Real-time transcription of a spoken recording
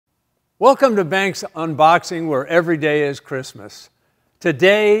Welcome to Banks Unboxing, where every day is Christmas.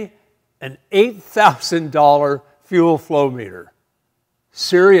 Today, an $8,000 fuel flow meter.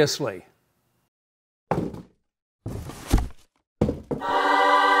 Seriously.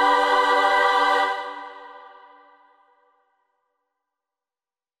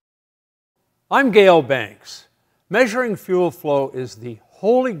 I'm Gale Banks. Measuring fuel flow is the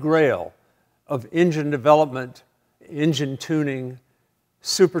holy grail of engine development, engine tuning,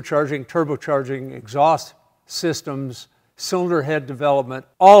 supercharging, turbocharging, exhaust systems, cylinder head development.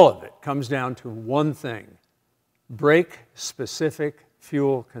 All of it comes down to one thing: brake-specific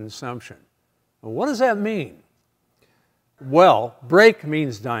fuel consumption. Well, what does that mean? Well, brake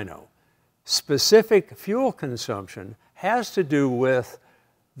means dyno. Specific fuel consumption has to do with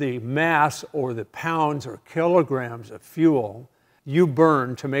the mass or the pounds or kilograms of fuel you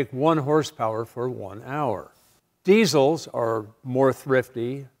burn to make 1 horsepower for 1 hour. Diesels are more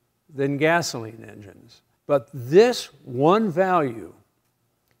thrifty than gasoline engines. But this one value,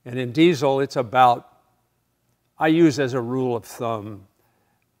 and in diesel it's about, I use as a rule of thumb,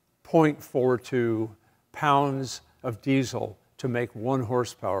 0.42 pounds of diesel to make 1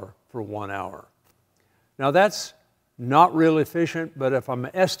 horsepower for 1 hour. Now that's not real efficient, but if I'm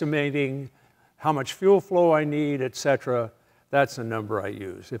estimating how much fuel flow I need, etc., that's the number I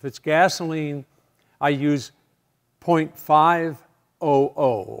use. If it's gasoline, I use 0.500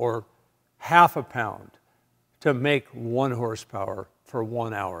 or half a pound to make 1 horsepower for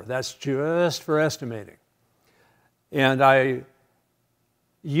 1 hour. That's just for estimating. And I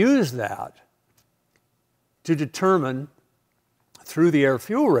use that to determine through the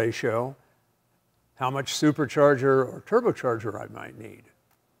air-fuel ratio how much supercharger or turbocharger I might need,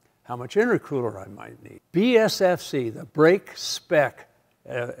 how much intercooler I might need. BSFC, the brake spec,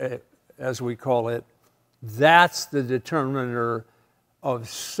 as we call it, that's the determiner of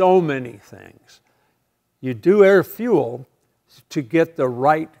so many things. You do air-fuel to get the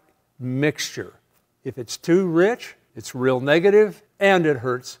right mixture. If it's too rich, it's real negative, and it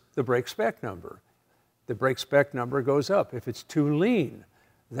hurts the brake spec number. The brake spec number goes up. If it's too lean,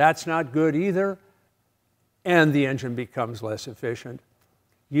 that's not good either, and the engine becomes less efficient.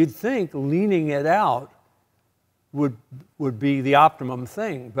 You'd think leaning it out would be the optimum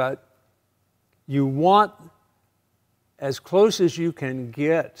thing, but you want as close as you can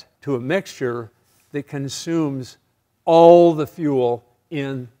get to a mixture that consumes all the fuel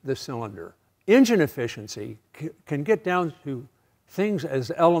in the cylinder. Engine efficiency can get down to things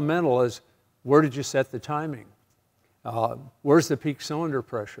as elemental as where did you set the timing? Where's the peak cylinder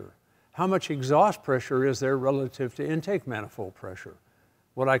pressure? How much exhaust pressure is there relative to intake manifold pressure?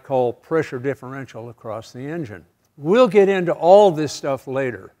 What I call pressure differential across the engine. We'll get into all this stuff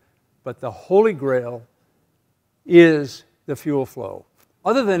later, but the holy grail is the fuel flow.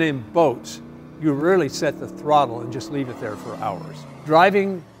 Other than in boats, you rarely set the throttle and just leave it there for hours.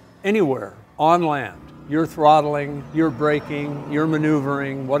 Driving anywhere on land, you're throttling, you're braking, you're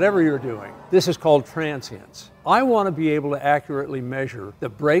maneuvering, whatever you're doing. This is called transients. I want to be able to accurately measure the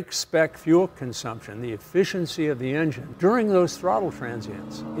brake spec fuel consumption, the efficiency of the engine during those throttle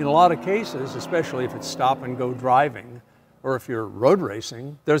transients. In a lot of cases, especially if it's stop and go driving, or if you're road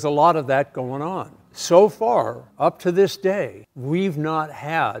racing, there's a lot of that going on. So far, up to this day, we've not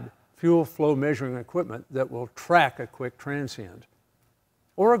had fuel flow measuring equipment that will track a quick transient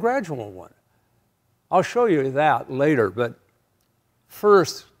or a gradual one. I'll show you that later, but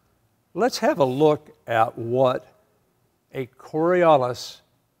first, let's have a look at what a Coriolis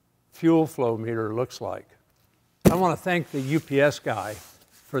fuel flow meter looks like. I want to thank the UPS guy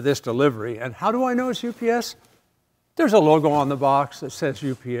for this delivery. And how do I know it's UPS? There's a logo on the box that says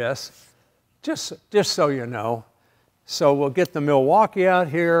UPS, just so you know. So we'll get the Milwaukee out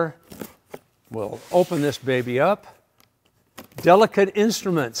here. We'll open this baby up. Delicate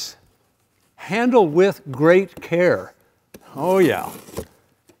instruments. Handle with great care. Oh yeah.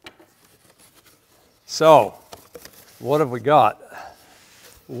 So, what have we got?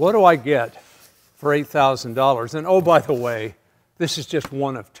 What do I get for $8,000? And oh, by the way, this is just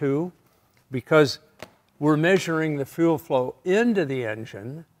one of two, because we're measuring the fuel flow into the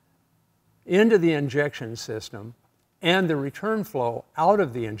engine, into the injection system, and the return flow out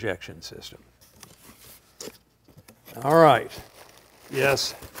of the injection system. All right.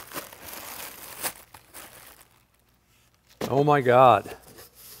 Yes. Oh my God.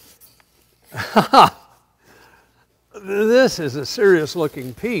 This is a serious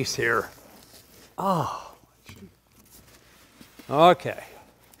looking piece here. Oh. Okay.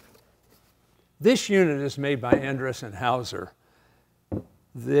 This unit is made by Endress+Hauser.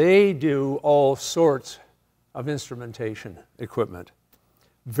 They do all sorts of instrumentation equipment.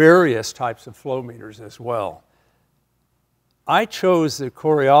 various types of flow meters as well. I chose the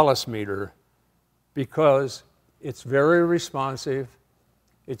Coriolis meter because it's very responsive,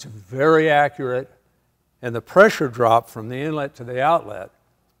 it's very accurate, and the pressure drop from the inlet to the outlet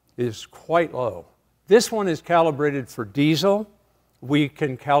is quite low. This one is calibrated for diesel. We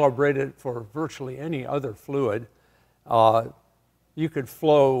can calibrate it for virtually any other fluid. You could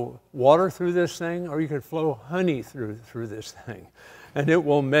flow water through this thing, or you could flow honey through this thing, and it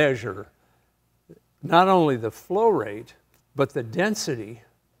will measure not only the flow rate, but the density,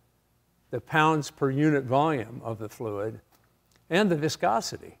 the pounds per unit volume of the fluid, and the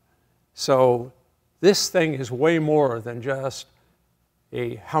viscosity. So this thing is way more than just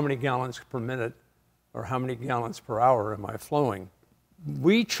a how many gallons per minute or how many gallons per hour am I flowing.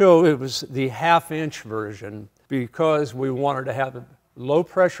 We chose, it was the half-inch version because we wanted to have a low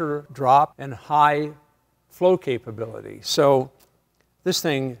pressure drop and high flow capability. So this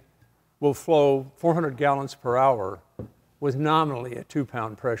thing will flow 400 gallons per hour with nominally a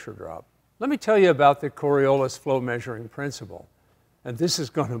 2-pound pressure drop. Let me tell you about the Coriolis flow measuring principle. And this is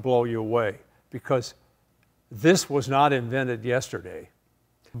going to blow you away because this was not invented yesterday.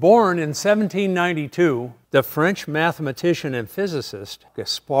 Born in 1792, the French mathematician and physicist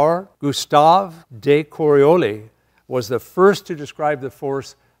Gaspard-Gustave de Coriolis was the first to describe the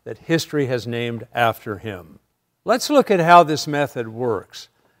force that history has named after him. Let's look at how this method works.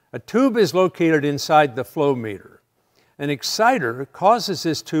 A tube is located inside the flow meter. An exciter causes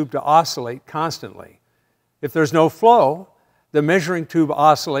this tube to oscillate constantly. If there's no flow, the measuring tube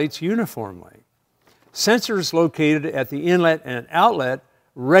oscillates uniformly. Sensors located at the inlet and outlet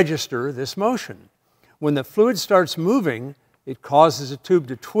register this motion. When the fluid starts moving, it causes the tube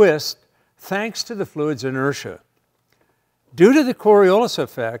to twist thanks to the fluid's inertia. Due to the Coriolis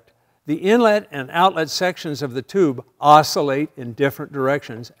effect, the inlet and outlet sections of the tube oscillate in different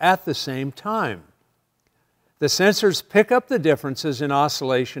directions at the same time. The sensors pick up the differences in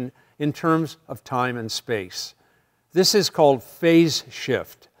oscillation in terms of time and space. This is called phase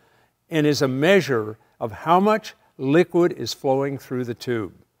shift and is a measure of how much liquid is flowing through the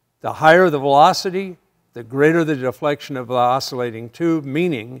tube. The higher the velocity, the greater the deflection of the oscillating tube,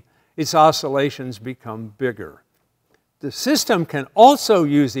 meaning its oscillations become bigger. The system can also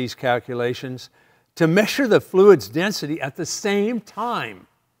use these calculations to measure the fluid's density at the same time.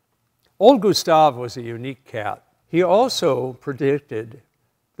 Old Gustave was a unique cat. He also predicted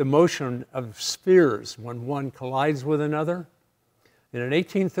the motion of spheres when one collides with another. And in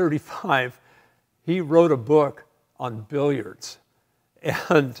 1835, he wrote a book on billiards.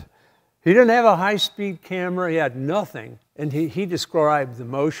 And he didn't have a high-speed camera, he had nothing. And he described the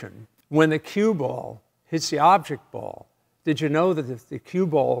motion. When the cue ball hits the object ball, did you know that the cue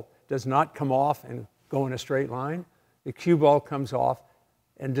ball does not come off and go in a straight line? The cue ball comes off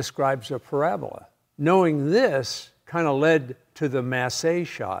and describes a parabola. Knowing this kind of led to the massé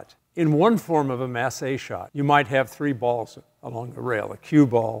shot. In one form of a massé shot, you might have 3 balls along the rail, a cue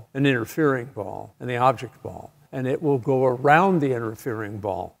ball, an interfering ball, and the object ball. And it will go around the interfering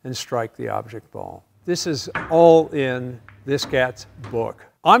ball and strike the object ball. This is all in this cat's book.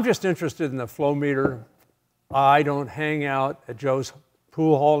 I'm just interested in the flow meter. I don't hang out at Joe's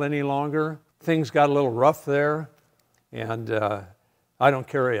pool hall any longer. Things got a little rough there, and I don't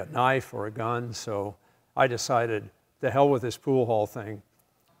carry a knife or a gun, so I decided, the hell with this pool hall thing.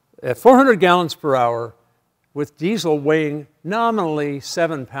 At 400 gallons per hour, with diesel weighing nominally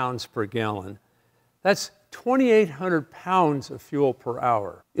 7 pounds per gallon, that's 2,800 pounds of fuel per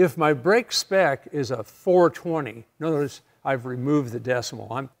hour. If my brake spec is a 420, notice I've removed the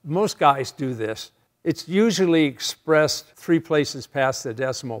decimal. Most guys do this. It's usually expressed 3 places past the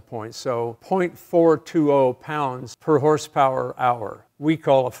decimal point, so 0.420 pounds per horsepower hour. We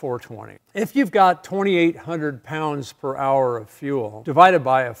call a 420. If you've got 2,800 pounds per hour of fuel divided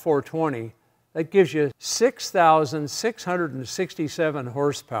by a 420, that gives you 6,667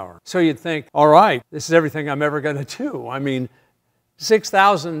 horsepower. So you'd think, all right, this is everything I'm ever going to do. I mean,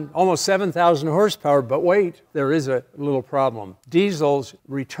 6,000, almost 7,000 horsepower, but wait, there is a little problem. Diesels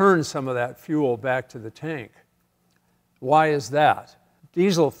return some of that fuel back to the tank. Why is that?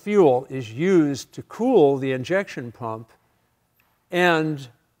 Diesel fuel is used to cool the injection pump and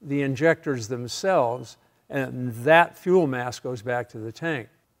the injectors themselves, and that fuel mass goes back to the tank.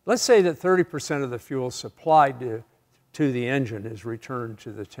 Let's say that 30% of the fuel supplied to the engine is returned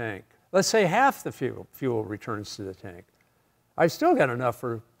to the tank. Let's say half the fuel returns to the tank. I've still got enough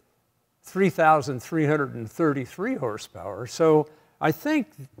for 3,333 horsepower. So I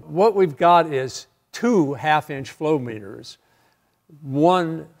think what we've got is 2 half-inch flow meters,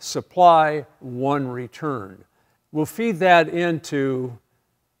 1 supply, 1 return. We'll feed that into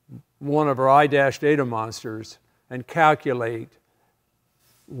one of our I-data monsters and calculate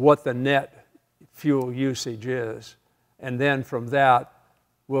what the net fuel usage is. And then from that,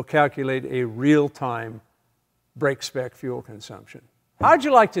 we'll calculate a real-time brake spec fuel consumption. How'd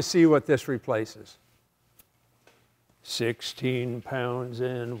you like to see what this replaces? 16 pounds,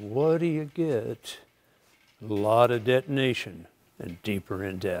 and what do you get? A lot of detonation and deeper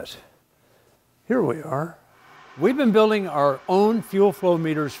in debt. Here we are. We've been building our own fuel flow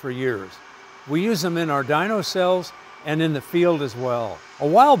meters for years. We use them in our dyno cells and in the field as well. A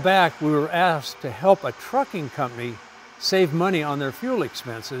while back, we were asked to help a trucking company save money on their fuel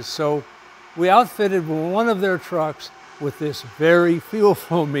expenses, so we outfitted one of their trucks with this very fuel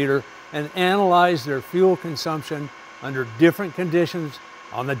flow meter and analyzed their fuel consumption under different conditions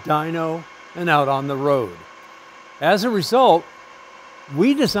on the dyno and out on the road. As a result,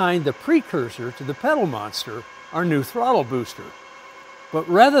 we designed the precursor to the pedal monster, our new throttle booster. But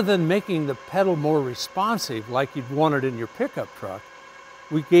rather than making the pedal more responsive like you'd want it in your pickup truck,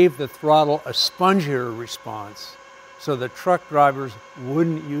 we gave the throttle a spongier response so the truck drivers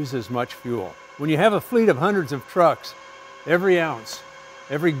wouldn't use as much fuel. When you have a fleet of hundreds of trucks, every ounce,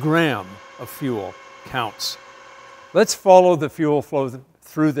 every gram of fuel counts. Let's follow the fuel flow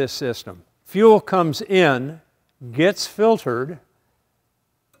through this system. Fuel comes in, gets filtered,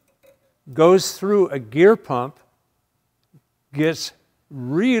 goes through a gear pump, gets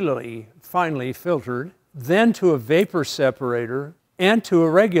really finely filtered, then to a vapor separator and to a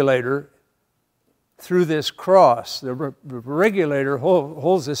regulator through this cross. The regulator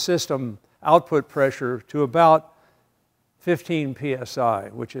holds the system output pressure to about 15 psi,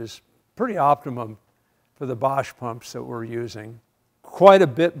 which is pretty optimum for the Bosch pumps that we're using. Quite a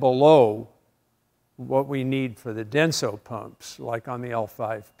bit below what we need for the Denso pumps, like on the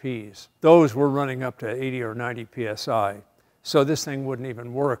L5Ps. Those we're running up to 80 or 90 psi. So this thing wouldn't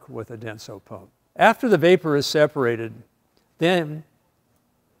even work with a Denso pump. After the vapor is separated, then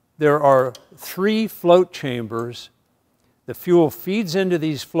there are 3 float chambers. The fuel feeds into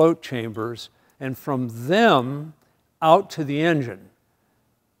these float chambers, and from them out to the engine.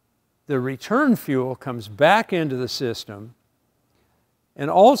 The return fuel comes back into the system and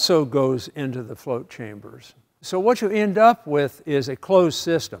also goes into the float chambers. So what you end up with is a closed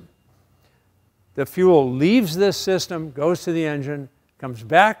system. The fuel leaves this system, goes to the engine, comes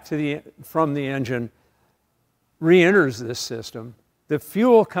back from the engine, re-enters this system. The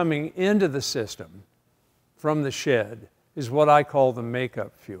fuel coming into the system from the shed is what I call the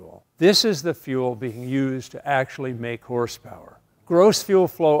makeup fuel. This is the fuel being used to actually make horsepower. Gross fuel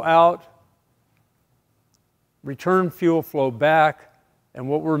flow out, return fuel flow back, and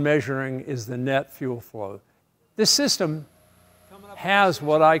what we're measuring is the net fuel flow. This system has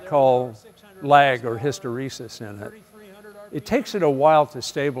what I call lag or hysteresis in it. It takes it a while to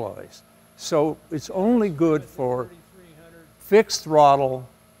stabilize. So it's only good for fixed throttle,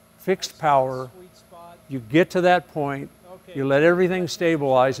 fixed power. You get to that point, you let everything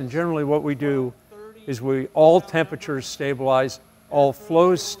stabilize, and generally what we do is all temperatures stabilize, all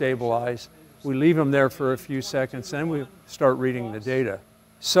flows stabilize. We leave them there for a few seconds, then we start reading the data.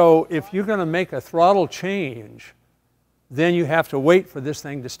 So if you're going to make a throttle change, then you have to wait for this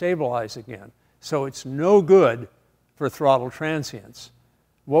thing to stabilize again. So it's no good for throttle transients.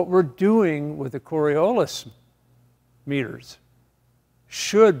 What we're doing with the Coriolis meters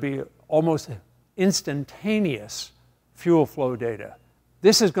should be almost instantaneous fuel flow data.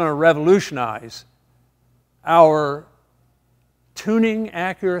 This is going to revolutionize our tuning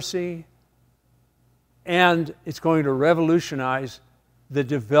accuracy, and it's going to revolutionize the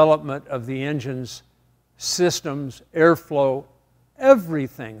development of the engine's systems, airflow,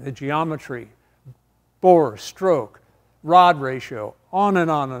 everything, the geometry, bore, stroke, rod ratio, on and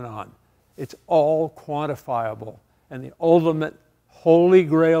on and on. It's all quantifiable, and the ultimate holy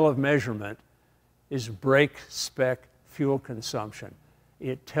grail of measurement is brake spec fuel consumption.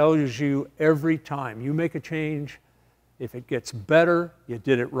 It tells you every time you make a change, if it gets better, you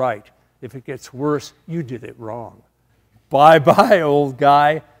did it right. If it gets worse, you did it wrong. Bye-bye, old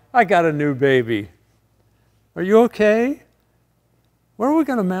guy. I got a new baby. Are you okay? Where are we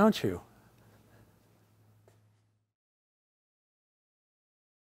going to mount you?